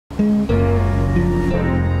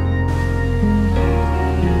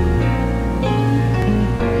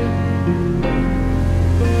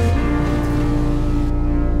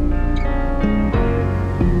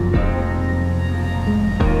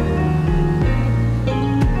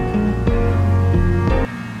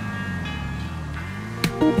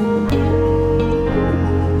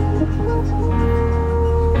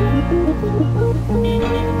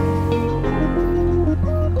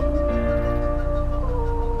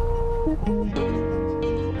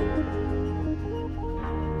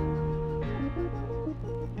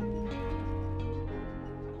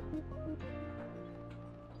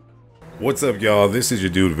What's up, y'all? This is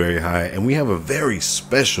your dude Very High, and we have a very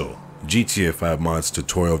special GTA 5 mods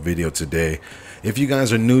tutorial video today. If you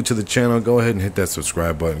guys are new to the channel, go ahead and hit that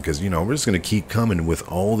subscribe button, because, you know, we're just going to keep coming with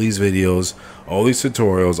all these videos, all these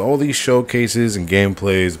tutorials, all these showcases and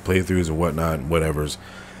gameplays, playthroughs and whatnot, and whatevers.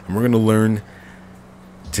 And we're going to learn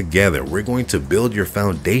together. We're going to build your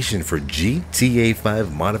foundation for GTA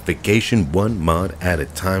 5 modification, one mod at a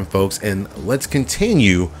time, folks. And let's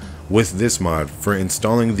continue with this mod for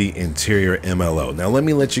installing the interior MLO. Now let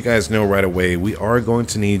me let you guys know right away, we are going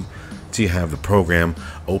to need to have the program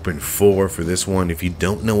open for this one. If you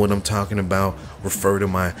don't know what I'm talking about, refer to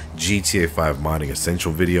my GTA 5 modding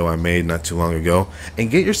essential video I made not too long ago and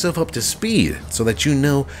get yourself up to speed so that you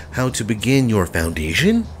know how to begin your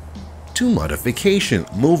foundation to modification.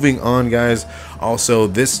 Moving on, guys, also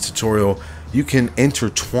this tutorial you can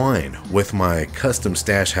intertwine with my custom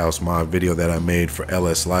stash house mod video that I made for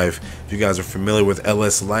LS Life. If you guys are familiar with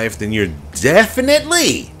LS Life, then you're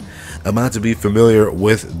definitely about to be familiar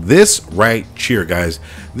with this right here, guys.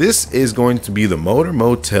 This is going to be the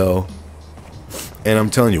Motel, and I'm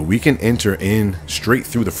telling you, we can enter in straight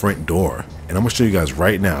through the front door. And I'm gonna show you guys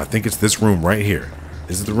right now. I think it's this room right here.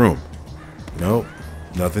 This is the room. Nope,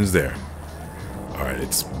 nothing's there. All right,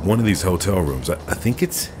 it's one of these hotel rooms. I think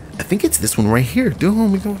it's this one right here.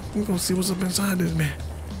 Dude, we gonna see what's up inside this, man.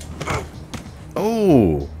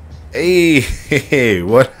 Oh, hey,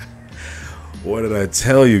 what did I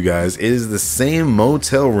tell you guys? It is the same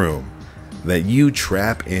motel room that you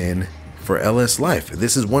trap in for LS Life.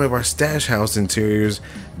 This is one of our stash house interiors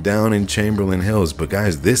down in Chamberlain Hills. But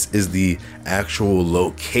guys, this is the actual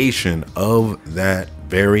location of that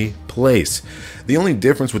very place. The only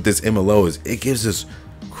difference with this MLO is it gives us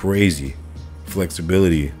crazy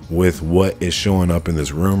flexibility with what is showing up in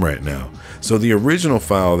this room right now. So the original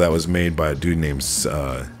file that was made by a dude named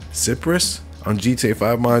Cypress on GTA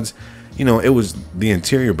 5 mods, you know, it was the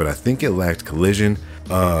interior, but I think it lacked collision.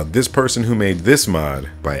 This person who made this mod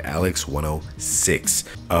by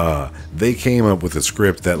Alex106, they came up with a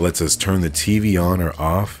script that lets us turn the TV on or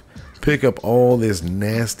off, pick up all this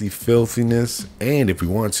nasty filthiness, and if we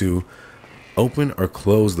want to, open or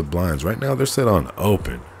close the blinds. Right now they're set on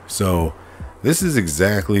open. So this is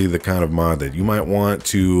exactly the kind of mod that you might want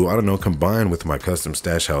to, I don't know, combine with my custom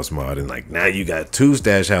stash house mod. And like, now you got two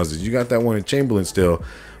stash houses. You got that one in Chamberlain still,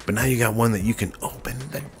 but now you got one that you can open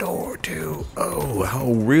the door to. Oh,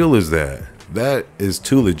 how real is that? That is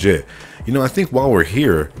too legit. You know, I think while we're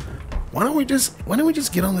here, why don't we just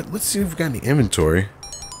get on the, let's see if we've got any inventory.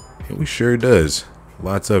 Yeah, we sure does.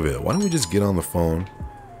 Lots of it. Why don't we just get on the phone?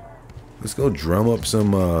 Let's go drum up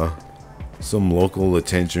some local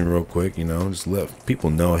attention real quick, you know, just let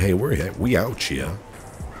people know, hey, we out here.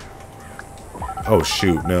 Oh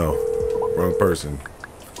shoot, no, wrong person.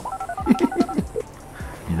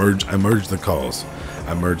 I merged the calls.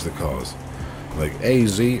 Like, hey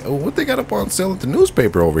Z, oh, what they got up on sale at the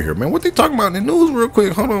newspaper over here, man? What they talking about in the news real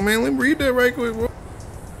quick? Hold on, man, let me read that right quick, bro.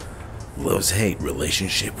 Loves-hate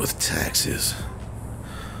relationship with taxes.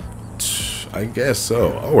 I guess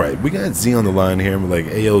so. Alright, we got Z on the line here. I'm like,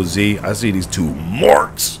 Ayo Z, I see these two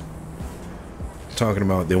marks talking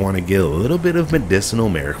about they want to get a little bit of medicinal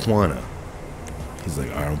marijuana. He's like,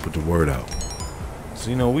 alright, I'll put the word out. So,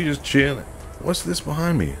 you know, we just chilling. What's this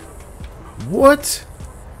behind me? What?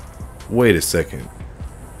 Wait a second.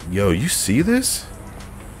 Yo, you see this?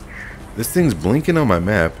 This thing's blinking on my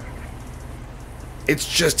map.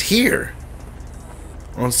 It's just here.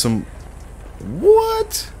 On some...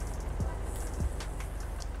 What?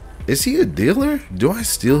 Is he a dealer? Do I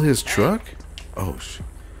steal his truck? Oh,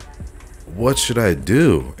 what should I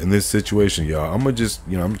do in this situation, y'all? I'm gonna just,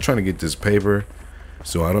 you know, I'm trying to get this paper,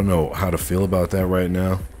 so I don't know how to feel about that right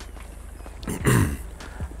now. I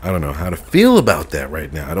don't know how to feel about that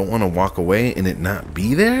right now. I don't want to walk away and it not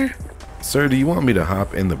be there. Sir, do you want me to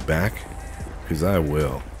hop in the back? Because I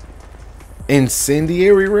will.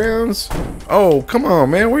 Incendiary rounds? Oh, come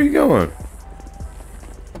on, man. Where you going?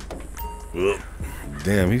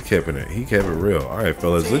 Damn, he kept it real. All right,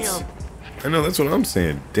 fellas, I know, that's what I'm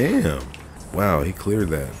saying. Damn. Wow, he cleared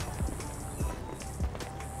that.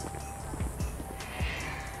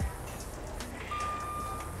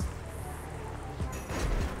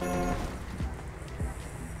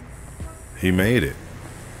 He made it.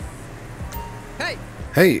 Hey!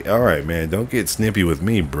 Hey, alright, man. Don't get snippy with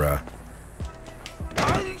me, bruh.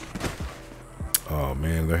 Oh,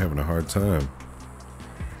 man, they're having a hard time.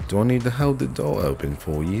 Do I need to hold the door open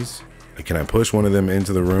for yous? Can I push one of them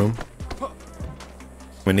into the room?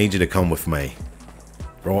 I need you to come with me.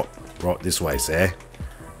 Right this way, sir.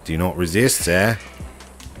 Do not resist, sir.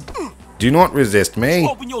 Do not resist me.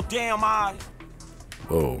 Open your damn eyes.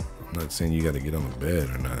 Whoa, I'm not saying you gotta get on the bed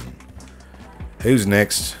or nothing. Who's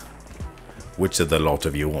next? Which of the lot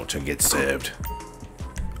of you want to get served?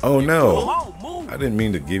 Oh no, I didn't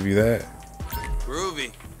mean to give you that.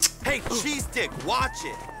 Groovy. Hey, cheese stick, watch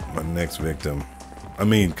it. My next victim. I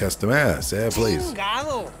mean, customer, sir, please.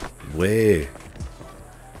 Where?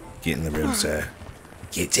 Get in the room, sir.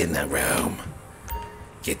 Get in the room.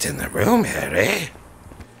 Get in the room, Harry.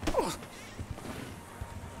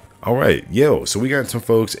 Alright, yo, so we got some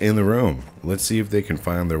folks in the room. Let's see if they can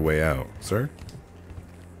find their way out. Sir?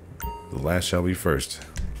 The last shall be first.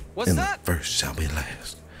 What's that? The first shall be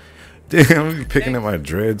last. Damn, I'm picking at my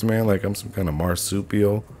dreads, man, like I'm some kind of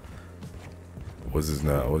marsupial. What's his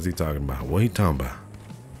name? What's he talking about? What he talking about?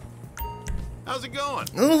 How's it going?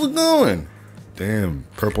 How's it going? Damn,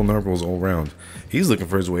 purple nurples all around. He's looking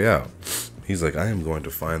for his way out. He's like, I am going to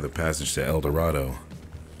find the passage to El Dorado.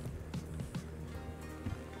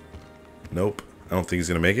 Nope, I don't think he's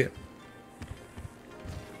gonna make it.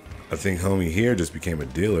 I think homie here just became a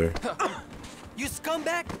dealer. You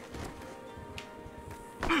scumbag!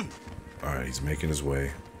 Alright, he's making his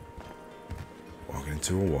way. Walking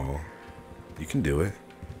into a wall. You can do it.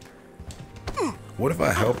 What if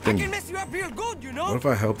I helped him? I can mess you up real good, you know? What if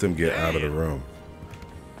I helped him get out of the room?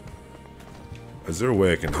 Is there a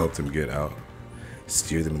way I can help them get out?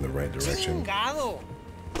 Steer them in the right direction? Chingado.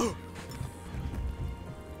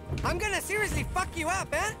 I'm gonna seriously fuck you up,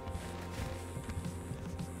 eh?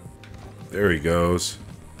 There he goes.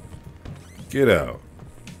 Get out.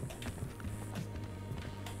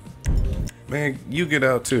 Man, you get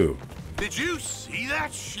out too. Did you see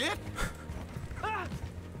that shit?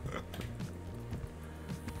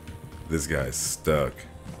 This guy's stuck.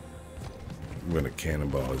 I'm gonna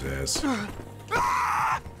cannonball his ass.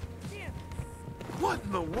 What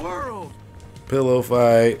in the world? Pillow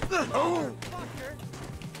fight. Oh!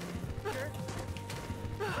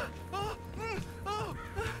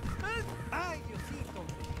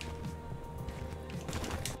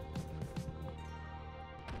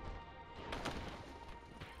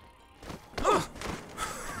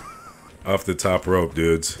 Off the top rope,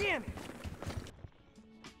 dudes. Damn it.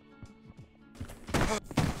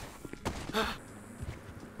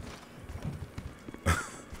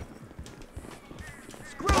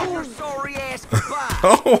 Screw your sorry ass goodbye.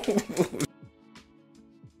 Oh.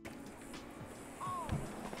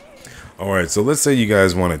 Alright, so let's say you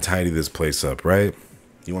guys want to tidy this place up, right?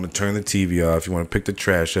 You want to turn the TV off, you want to pick the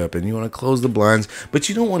trash up, and you want to close the blinds, but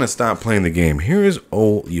you don't want to stop playing the game. Here is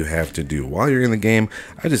all you have to do. While you're in the game,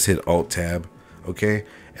 I just hit Alt-Tab, okay?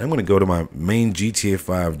 And I'm going to go to my main GTA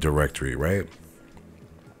 5 directory, right?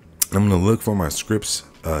 I'm going to look for my scripts.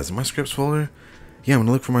 Is it my scripts folder? Yeah, I'm going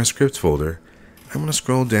to look for my scripts folder. I'm going to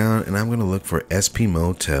scroll down, and I'm going to look for SP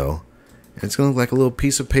Motel. And it's going to look like a little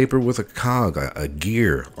piece of paper with a cog, a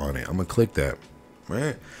gear on it. I'm going to click that,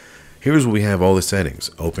 right? Here's where we have all the settings.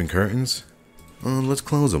 Open curtains. Let's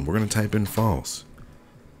close them. We're going to type in false.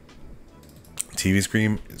 TV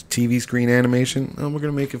screen animation. We're going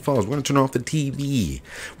to make it false. We're going to turn off the TV.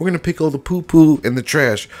 We're going to pick all the poo-poo and the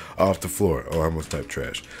trash off the floor. Oh, I almost typed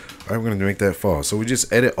trash. All right, we're going to make that false. So we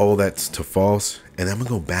just edit all that to false, and I'm going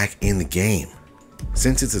to go back in the game.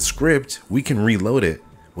 Since it's a script, we can reload it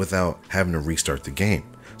without having to restart the game.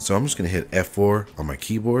 So I'm just going to hit F4 on my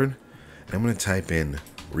keyboard, and I'm going to type in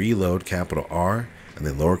reload, capital R, and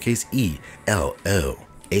then lowercase e,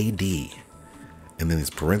 L-O-A-D. And then these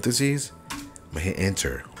parentheses, I'm gonna hit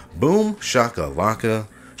enter. Boom, shaka laka,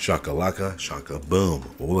 shaka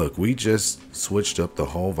boom. Well, look, we just switched up the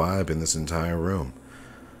whole vibe in this entire room.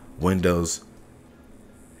 Windows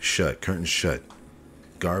shut, curtains shut.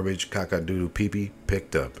 Garbage, caca-doodle, pee-pee,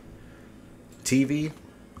 picked up. TV,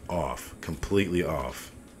 off, completely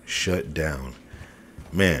off, shut down.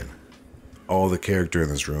 Man, all the character in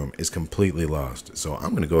this room is completely lost. So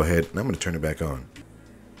I'm going to go ahead and I'm going to turn it back on.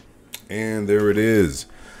 And there it is.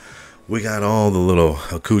 We got all the little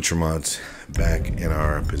accoutrements back in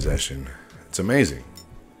our possession. It's amazing.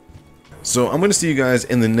 So I'm going to see you guys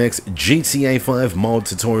in the next GTA 5 mod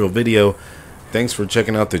tutorial video. Thanks for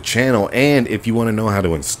checking out the channel. And if you want to know how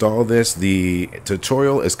to install this, the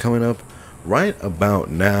tutorial is coming up right about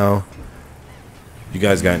now. If you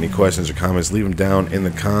guys got any questions or comments, leave them down in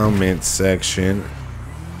the comment section.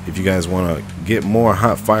 If you guys want to get more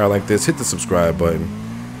hot fire like this, hit the subscribe button,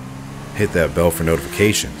 hit that bell for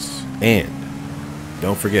notifications, and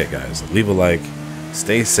don't forget, guys, leave a like,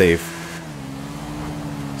 stay safe,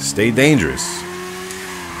 stay dangerous,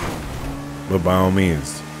 but by all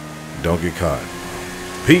means, don't get caught.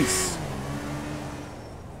 Peace.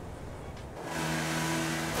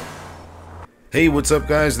 Hey, what's up,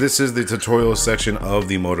 guys? This is the tutorial section of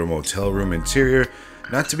the motor motel room interior,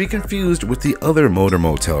 not to be confused with the other motor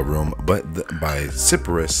motel room, but by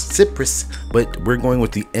Cypress, but we're going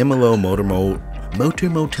with the MLO motor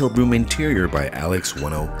motel room interior by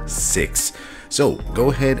Alex106. So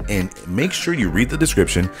go ahead and make sure you read the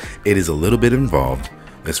description. It is a little bit involved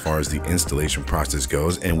as far as the installation process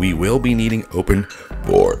goes, and we will be needing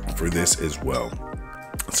open4 for this as well.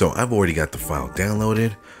 So I've already got the file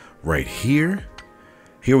downloaded right here.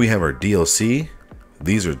 Here we have our DLC.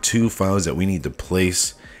 These are two files that we need to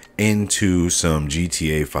place into some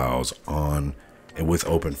GTA files on and with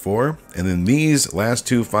open4. And then these last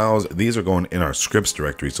two files, these are going in our scripts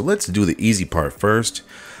directory. So let's do the easy part first.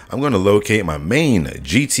 I'm going to locate my main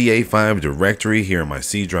GTA 5 directory here in my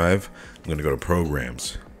C drive. I'm going to go to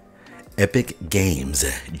Programs, Epic Games,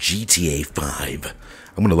 GTA 5.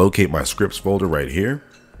 I'm going to locate my scripts folder right here.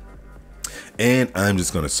 And I'm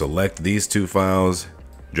just going to select these two files,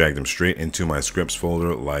 drag them straight into my scripts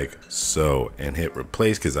folder like so, and hit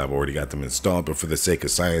replace because I've already got them installed. But for the sake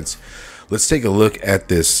of science, let's take a look at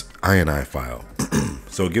this INI file.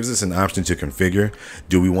 So it gives us an option to configure.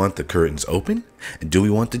 Do we want the curtains open? Do we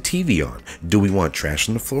want the TV on? Do we want trash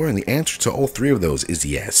on the floor? And the answer to all three of those is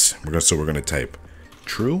yes. So we're going to type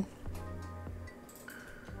true,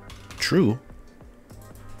 true,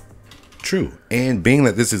 true. And being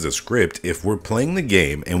that this is a script, if we're playing the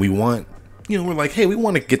game and we want, we're like, hey, we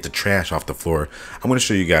want to get the trash off the floor, I'm going to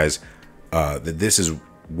show you guys that this is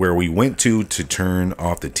where we went to turn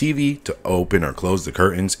off the TV, to open or close the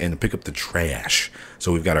curtains, and to pick up the trash.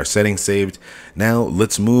 So we've got our settings saved. Now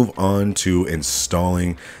let's move on to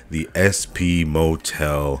installing the SP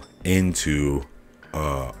Motel into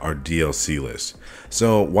our DLC list.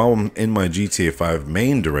 So while I'm in my GTA 5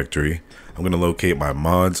 main directory, I'm going to locate my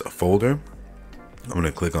mods folder. I'm going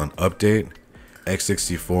to click on Update,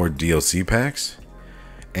 X64 DLC Packs.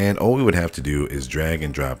 And all we would have to do is drag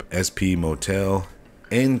and drop SP Motel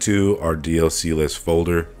into our DLC list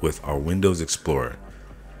folder with our Windows Explorer.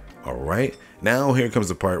 All right, now here comes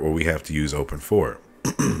the part where we have to use open4.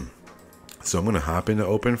 So I'm going to hop into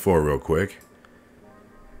open4 real quick.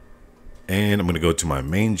 And I'm going to go to my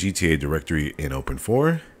main GTA directory in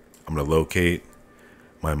open4. I'm going to locate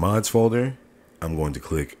my mods folder. I'm going to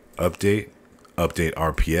click Update, Update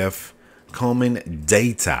RPF, common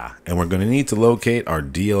data, and we're going to need to locate our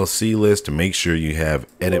DLC list to make sure you have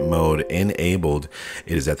edit mode enabled.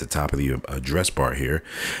 It is at the top of the address bar here.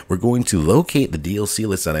 We're going to locate the DLC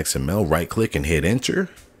list.xml, right click and hit enter,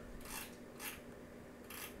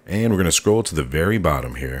 and we're going to scroll to the very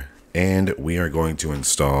bottom here, and we are going to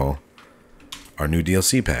install our new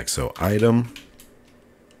DLC pack. So item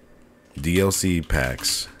DLC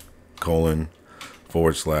packs :/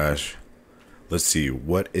 let's see,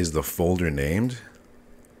 what is the folder named?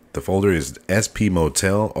 The folder is SP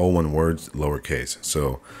Motel, all one word, lowercase.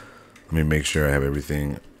 So let me make sure I have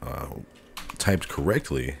everything typed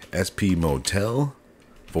correctly. SP Motel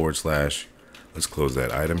 / let's close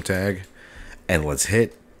that item tag, and let's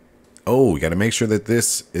hit, we got to make sure that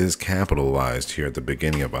this is capitalized here at the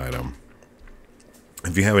beginning of item.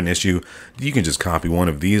 If you have an issue, you can just copy one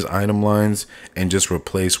of these item lines and just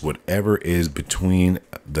replace whatever is between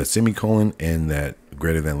the semicolon and that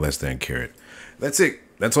greater than less than caret. That's it.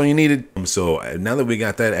 That's all you needed. So now that we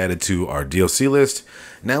got that added to our DLC list,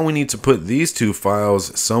 now we need to put these two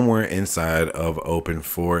files somewhere inside of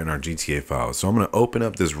open4 in our GTA files. So I'm going to open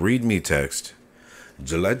up this README text,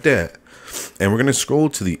 just like that, and we're going to scroll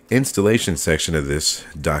to the installation section of this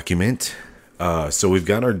document. So we've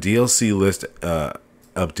got our DLC list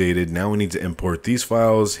updated. Now we need to import these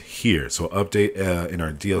files here. So update in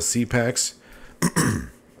our DLC packs.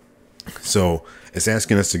 So it's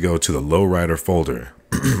asking us to go to the lowrider folder.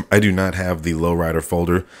 I do not have the lowrider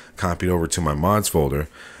folder copied over to my mods folder.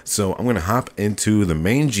 So I'm going to hop into the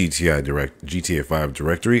main GTA 5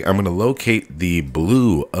 directory. I'm going to locate the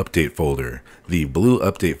blue update folder. The blue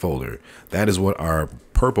update folder. That is what our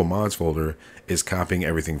purple mods folder is copying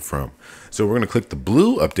everything from. So we're going to click the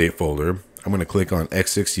blue update folder. I'm going to click on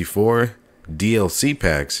X64 DLC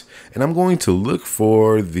packs, and I'm going to look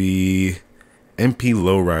for the MP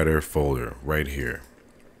Lowrider folder right here.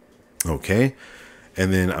 Okay,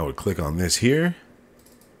 and then I would click on this here,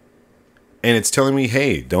 and it's telling me,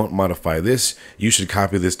 hey, don't modify this. You should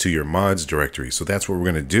copy this to your mods directory. So that's what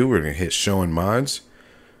we're going to do. We're going to hit show in mods.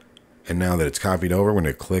 And now that it's copied over, we're going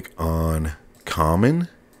to click on common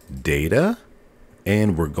data.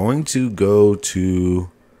 And we're going to go to,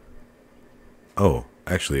 oh,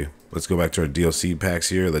 actually, let's go back to our DLC packs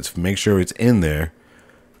here. Let's make sure it's in there.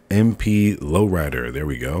 MP Lowrider. There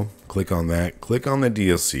we go. Click on that. Click on the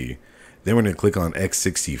DLC. Then we're going to click on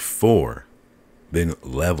X64. Then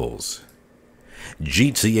levels.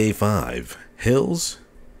 GTA 5 hills,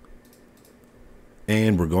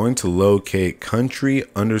 and we're going to locate country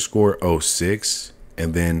 _ 06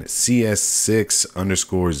 and then CS6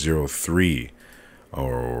 _ 03.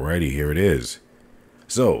 Alrighty, here it is.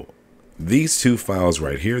 So these two files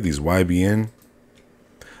right here, these YBN,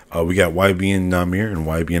 we got YBN Namir and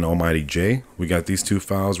YBN Almighty J. We got these two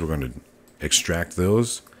files. We're going to extract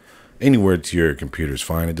those anywhere to your computer is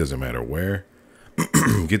fine. It doesn't matter where.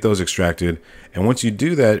 Get those extracted, and once you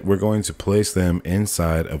do that, we're going to place them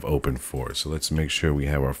inside of Open4. So let's make sure we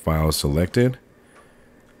have our files selected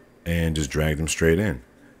and just drag them straight in.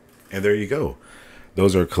 And there you go.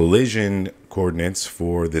 Those are collision coordinates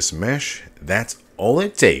for this mesh. That's all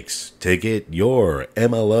it takes to get your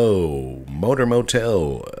MLO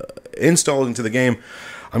Motel installed into the game.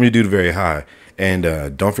 I'm your dude very high.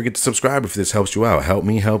 And don't forget to subscribe if this helps you out. Help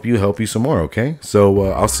me help you some more, okay? So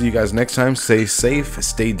I'll see you guys next time. Stay safe,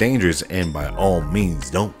 stay dangerous, and by all means,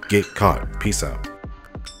 don't get caught. Peace out.